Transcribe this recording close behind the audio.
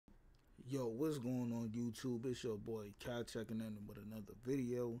Yo, what's going on YouTube? It's your boy Kai checking in with another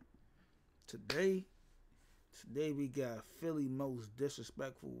video. Today we got Philly Most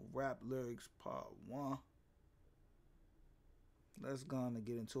Disrespectful Rap Lyrics Part 1. Let's go on and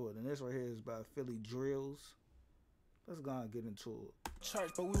get into it. And this right here is by Philly Drills. Let's go on and get into it.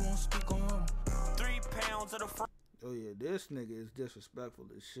 Church, but we won't speak on him. 3 pounds of the front. Oh yeah, this nigga is disrespectful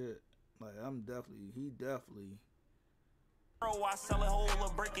as shit. Like he definitely. Bro, I sell it whole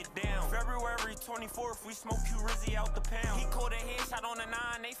or break it down. February 24th, we smoke Q Rizzy out the pound. He caught a headshot on the 9,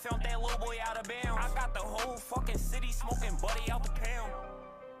 they found that little boy out of bounds. I got the whole fucking city smoking buddy out the pound.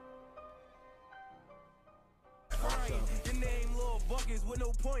 Your name Lil Buckets with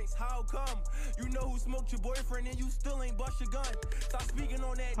no points, how come? You know who smoked your boyfriend and you still ain't bust your gun. Stop speaking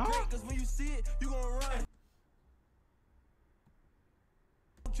on that Drake, cause when you see it, you gonna run.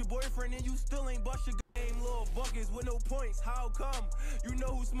 Your boyfriend and you still ain't bust your gun. Name Lil Buckets with no points, how come? You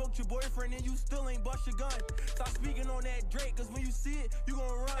know who smoked your boyfriend and you still ain't bust your gun. Stop speaking on that Drake, cause when you see it, you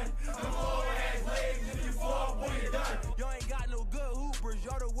gonna run. Them old ass legs, if you fall, boy, you're done. Y'all ain't got no good hoopers,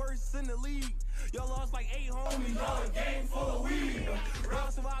 y'all the worst in the league. Y'all lost like 8 homies, y'all a game full of weed.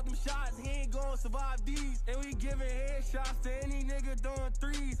 Rob survived them shots, he ain't gonna survive these. And we giving headshots to any nigga doing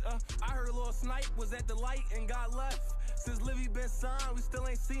threes. I heard Lil Snipe was at the light and got left. Since Livy been signed, we still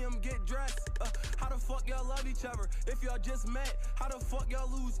ain't see him get dressed. How the fuck y'all love each other if y'all just met? How the fuck y'all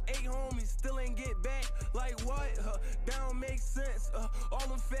lose 8 homies, still ain't get back? Like what? That don't make sense. All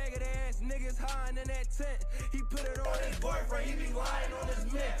them faggot ass niggas hiding in that tent. He put it on his boyfriend, he be lying on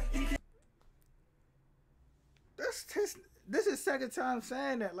his man. This is second time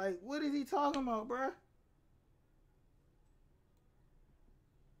saying that. Like, what is he talking about, bruh?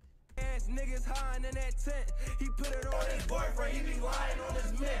 Ass niggas hiding in that tent. He put it on his boyfriend, he be lying on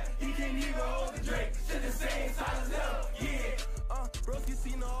his man. He can't even hold the Drake, shit the same size as him. Yeah. Broski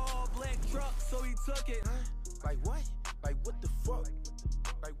seen the all black truck, so he took it. Like what? Like what the fuck?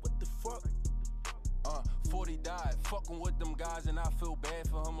 Like what the fuck? 40 died, fucking with them guys, and I feel bad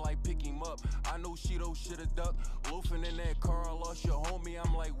for him, like pick him up. I know Cheeto shoulda ducked, loafing in that car, I lost your homie,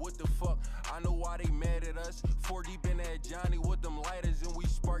 I'm like, what the fuck? I know why they mad at us, 4 deep in that Johnny with them lighters, and we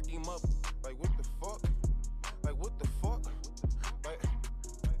spark him up. Like what the fuck? Like what the fuck?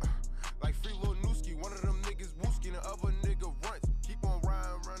 Like free Lil Nooski, one of them niggas wooski, the other nigga runs. Keep on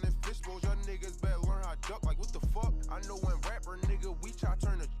riding, running fishbowls, y'all niggas better learn how to duck. Like what the fuck? I know when rapper nigga, we try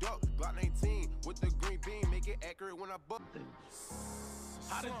turn a duck. Glock 19 with the green beam, make it accurate when I buck.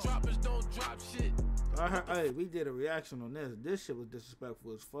 How the droppers don't drop shit. Hey, we did a reaction on this. This shit was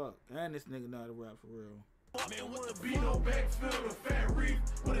disrespectful as fuck. And this nigga know how to rap for real. Man, with the Beano backfield, a fat reef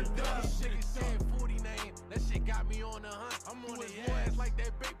with a dub. Shit is saying 40 name. That shit got me on the hunt. I'm on his ass like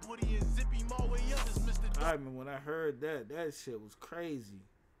that big booty and zippy my way up. This Mr. I mean, when I heard that shit was crazy.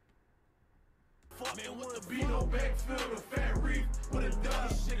 Man, with the Beano backfield, a fat reef with a dub.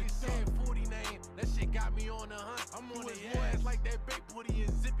 Shit is saying 40 name. That shit got me on the hunt. I'm on his ass like that big booty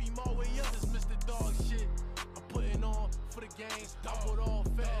and zippy my way up. This Mr. Dog shit. I'm putting on for the game. I put all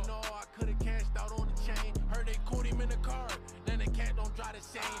fentanyl. I could've cashed out on the chain. Heard they caught him in the car. Then the cat don't drive the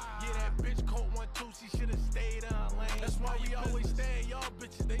same. Yeah, that bitch caught 1 too. She should've stayed in her lane. That's why we always stay. Y'all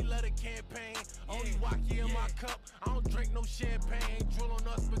bitches, they let a campaign. Only wacky in my cup. I don't drink no champagne. Drill on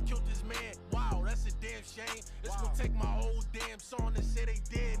us but killed this man. Wow, that's a damn shame. This will take my whole damn song and say they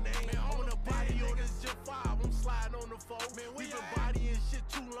dead name. Man, I'm on the body on this Jet 5. I'm sliding on the phone. Man, we been bodying shit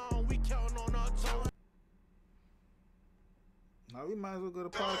too long. We counting on our toes. Now we might as well go to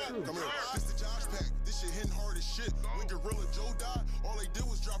part 2. Come here, this the Josh pack. This shit hitting hard as shit. When Gorilla Joe died, all they did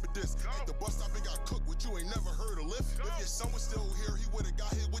was drop a disc. At the bus stop and got cooked, what you ain't never heard of lift. If your son was still here, he would've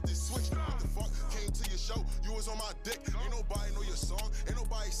got hit with this switch. What the fuck? Came to your show, you was on my dick. Ain't nobody know your song, ain't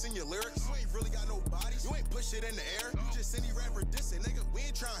nobody sing your lyrics. You ain't really got no bodies, you ain't push it in the air. You just any rapper dissing, nigga,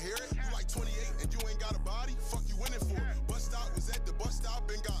 we ain't tryna hear it. You like 28 and you ain't got a body, fuck you winning for. Bus stop was at the bus stop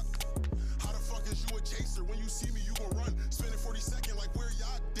and got. How the fuck is you a chaser? When you see me, you gon' run. Spending 40 seconds like where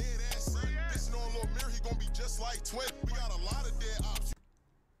y'all dead ass son. This on Lil Mirror, he gon' be just like Twin. We got a lot of dead ops.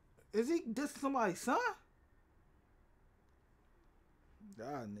 Is he dissing somebody's son?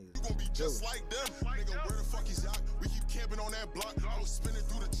 God, nigga. You gon' be just like them. Nigga, where the fuck is y'all? We keep camping on that block. I was spinning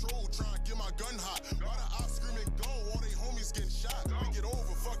through the troll, trying to get my gun hot. Why the ops screaming go? All they homies getting shot. We get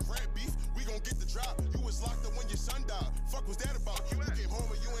over, fuck rat beef. We gon' get the drop. You was locked up when your son died. Fuck was that about? You came home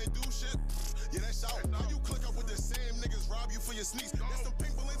and you ain't do shit. Yeah, that's out. Now you click up with the same niggas, rob you for your sneaks. That's them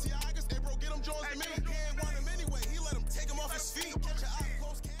pink Balenciagas. Hey, bro, get them Jones to me. He ain't want him anyway. He let him take him off his feet. Catch your eye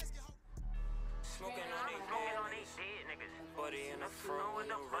close casket. Smoking on these dead niggas.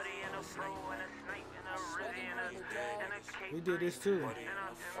 We did this too.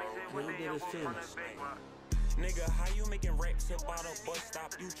 We did this too. Nigga, how you making raps about a bus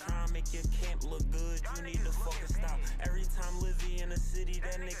stop? You tryna make your camp look good, you need to fucking stop. Every time Livy in the city,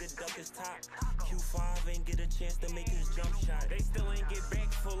 that nigga duck his top. Q5 ain't get a chance to make his jump shot. They still ain't get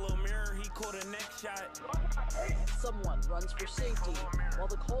back for Lil Mirror, he caught a neck shot. Someone runs for safety, while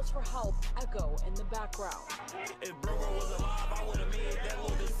the calls for help echo in the background. If Burger was alive, I would've made that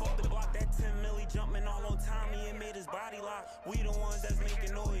little bitch fuck the block. That 10 milli jumping all on Tommy and made his body lock. We the ones that's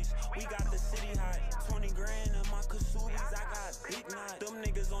making noise, we got the city hot. 20 grand in my Kasubis, I got big knots. Them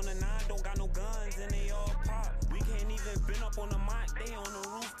niggas on the 9 don't got no guns and they all pop. We can't even been up on the mic, they on the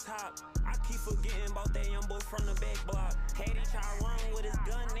rooftop. I keep forgetting about that young boy from the back block. Katie try to run with his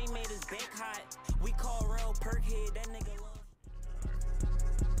gun, they made his back hot. We call Rel Perkhead, that nigga love.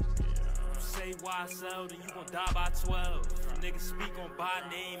 Say YSL, then you gon' die by 12. Niggas speak on by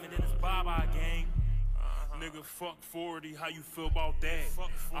name and then it's bye-bye gang. Nigga, fuck 40, how you feel about that?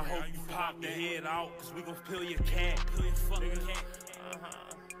 I hope you pop the head out, cause we gon' peel your cat. Peel your fucking cat.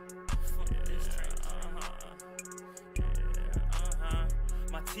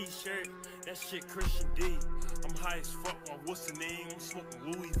 My t-shirt, that shit Christian D. I'm high as fuck on what's the name? I'm smoking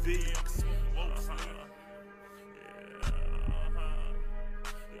Louis V.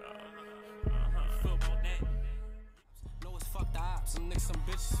 Know it's fucked up. Some niggas, some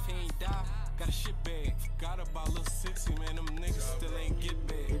bitches, he ain't die. Got a shit bag. Forgot about Lil 60, man. Them niggas still ain't get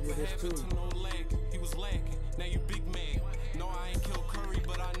back. What happened to no leg? He was lacking. Now you big man. No, I ain't killed Curry,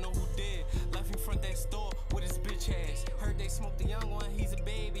 but I know who did. Left in front that store with his bitch ass. Heard they smoked the young one. He's a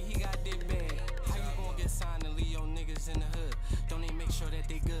baby. He got that bag. How you gonna get signed to Leo niggas in the hood? Don't even make sure that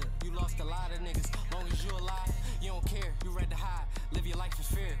they good. You lost a lot of niggas. Long as you alive, you don't care. You ready to hide. Live your life in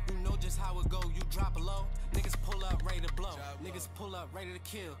fear. You know just how it go. You drop a low. Niggas pull up, ready to blow. Niggas pull up, ready to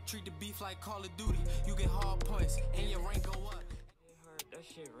kill. Treat the beef like Call of Duty. You get hard points and your rank go up. That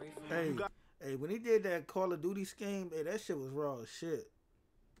shit right from Hey, when he did that Call of Duty scheme, hey, that shit was raw as shit.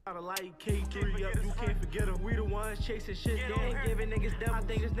 Gotta light K3 up, you can't forget them. We the ones chasing shit, they ain't giving niggas them. I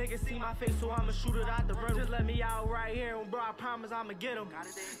think this nigga see my face, so I'ma shoot it out the run. Just let me out right here, and bro, I promise I'ma get him.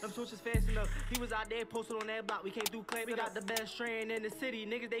 Them switches fast enough. He was out there posted on that block. We can't do claim. We got the best strain in the city.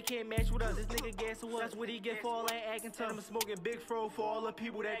 Niggas, they can't match with us. This nigga gas with us. That's what he get for all that acting tough. I'm smoking big fro for all the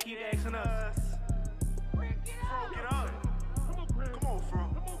people that keep asking us. Fro, get up. Come on, Fro.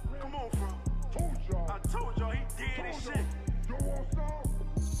 Come on, Fro. I told y'all he dead as shit. Yo, all star.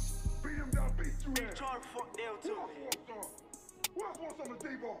 Beat him down, beat you He ass. trying to fuck down too. Who else wants some of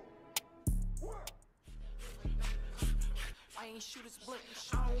D-ball? What? I ain't shoot his blunt.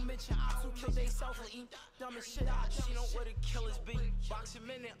 I don't mention ops who kill they self and eat dumb as shit. She know where the killers be. Box him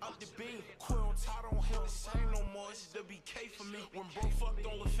in and up the beam. Quill on top, don't hit the same no more. It's the BK for me. When bro fucked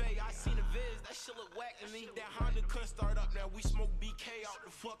on LaFay, I seen the viz. That shit look whack to me. That Honda couldn't start up. Now we smoke BK out the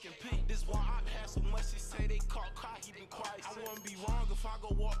fucking P. This why I pass so much. They say they caught Kai. He been quiet. I wouldn't be wrong if I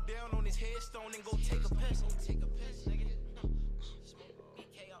go walk down on his headstone and go take a piss. Take a piss, nigga. Smoke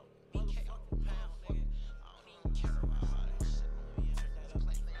BK out. Motherfucking pound, nigga. I don't even care about all that shit.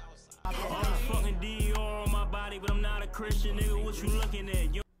 All this fucking Dior on my body, but I'm not a Christian, nigga. What you looking at?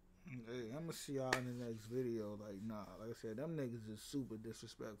 Hey, I'm gonna see y'all in the next video. Like, nah, like I said, them niggas is super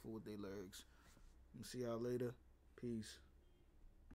disrespectful with their lyrics. I'm gonna see y'all later. Peace.